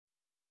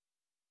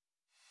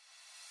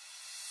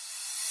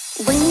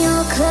When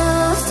you're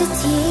close to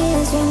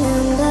tears,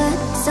 remember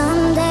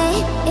someday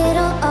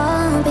it'll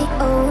all be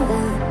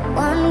over.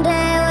 One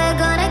day we're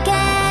gonna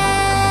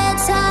get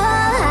so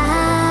high.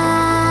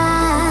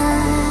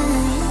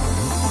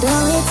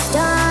 Though it's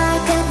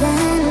darker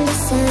than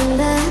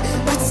December,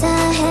 what's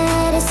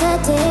ahead is a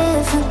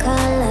different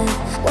color.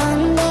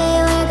 One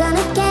day we're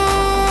gonna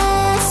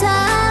get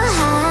so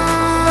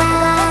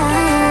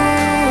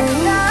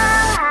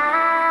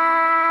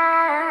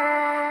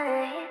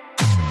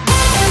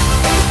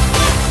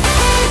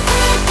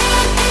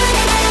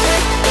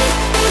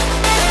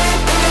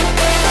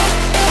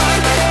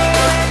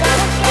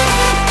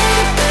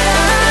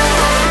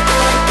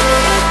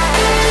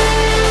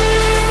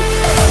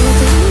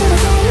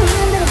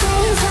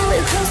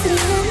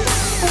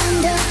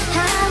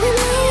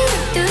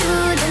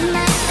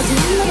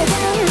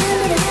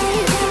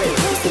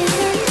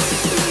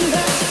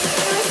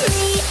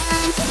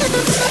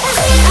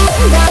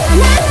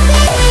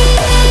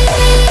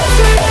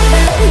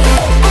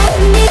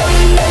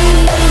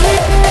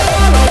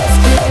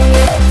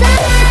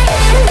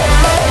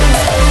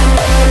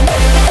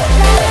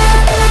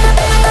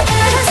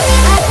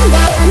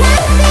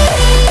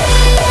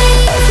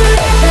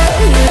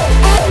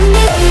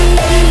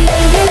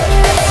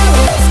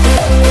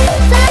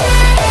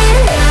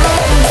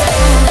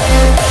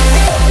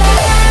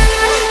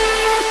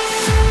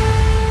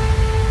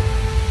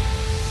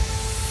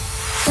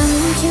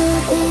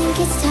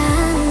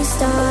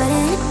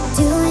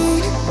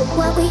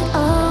what we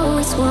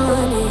always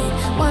wanted.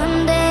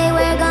 One day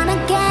we're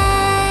gonna get